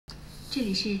这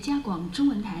里是加广中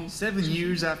文台。7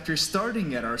 years after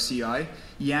starting at RCI,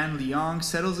 Yan Liang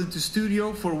settles into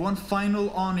studio for one final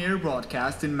on-air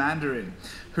broadcast in Mandarin.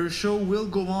 Her show will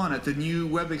go on at the new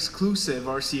web-exclusive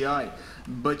RCI,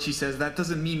 but she says that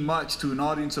doesn't mean much to an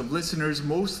audience of listeners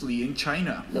mostly in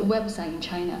China. The website in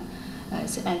China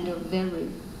is under very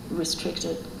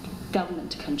restricted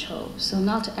government control, so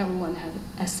not everyone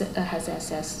has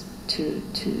access to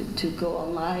go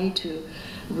online to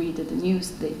read the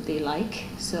news they like.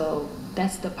 So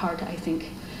that's the part I think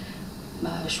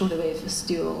shortwave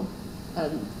still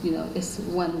is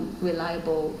one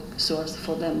reliable source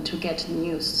for them to get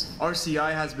news.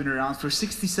 RCI has been around for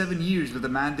 67 years with a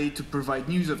mandate to provide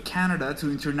news of Canada to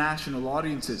international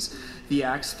audiences. The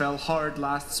axe fell hard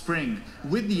last spring.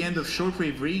 With the end of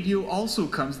shortwave radio also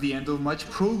comes the end of much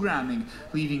programming,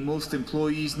 leaving most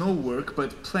employees no work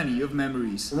but plenty of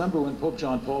memories. Remember when Pope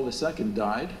John Paul II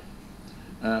died,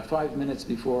 5 minutes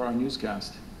before our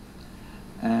newscast,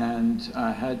 and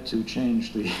I had to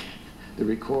change the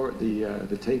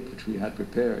tape which we had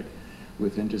prepared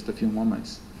within just a few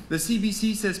moments. The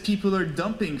CBC says people are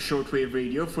dumping shortwave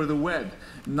radio for the web.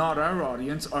 Not our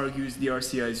audience, argues the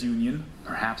RCI's union.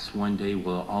 Perhaps one day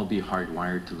we'll all be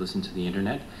hardwired to listen to the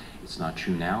internet. It's not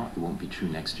true now, it won't be true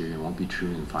next year, it won't be true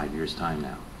in 5 years' time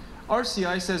now.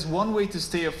 RCI says one way to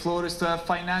stay afloat is to have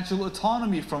financial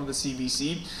autonomy from the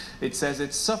CBC. It says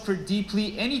it's suffered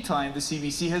deeply any time the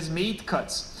CBC has made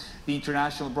cuts. The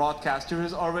international broadcaster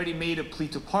has already made a plea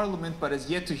to Parliament but has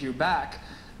yet to hear back.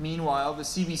 Meanwhile, the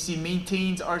CBC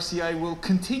maintains RCI will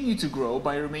continue to grow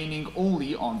by remaining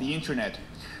only on the internet.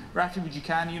 Rafi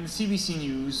Bujikanian, CBC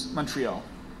News, Montreal.